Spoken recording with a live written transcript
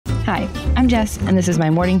Hi, I'm Jess, and this is my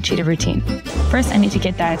morning cheetah routine. First, I need to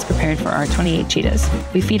get diets prepared for our 28 cheetahs.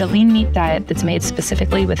 We feed a lean meat diet that's made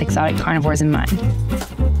specifically with exotic carnivores in mind.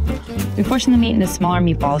 We portion the meat into smaller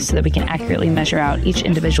meatballs so that we can accurately measure out each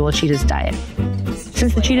individual cheetah's diet.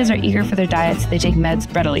 Since the cheetahs are eager for their diets, they take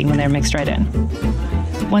meds readily when they're mixed right in.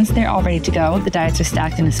 Once they're all ready to go, the diets are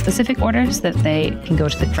stacked in a specific order so that they can go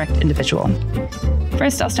to the correct individual.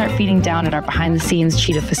 First, I'll start feeding down at our behind-the-scenes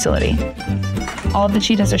cheetah facility. All of the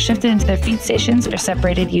cheetahs are shifted into their feed stations or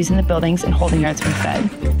separated using the buildings and holding yards when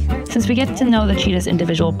fed. Since we get to know the cheetah's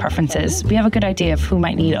individual preferences, we have a good idea of who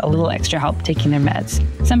might need a little extra help taking their meds.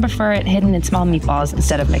 Some prefer it hidden in small meatballs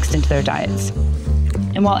instead of mixed into their diets.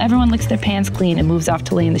 And while everyone licks their pans clean and moves off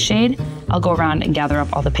to lay in the shade, I'll go around and gather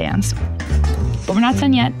up all the pans. But we're not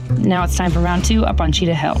done yet. Now it's time for round 2 up on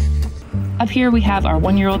Cheetah Hill. Up here we have our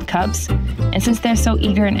 1-year-old cubs, and since they're so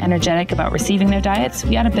eager and energetic about receiving their diets,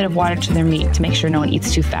 we add a bit of water to their meat to make sure no one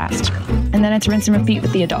eats too fast. And then it's rinse and repeat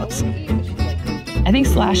with the adults. I think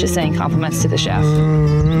Slash is saying compliments to the chef.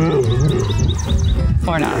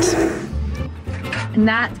 Or not. And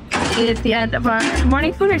that is the end of our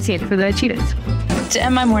morning food routine for the cheetahs. To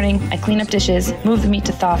end my morning, I clean up dishes, move the meat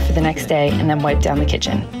to thaw for the next day, and then wipe down the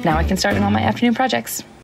kitchen. Now I can start on all my afternoon projects.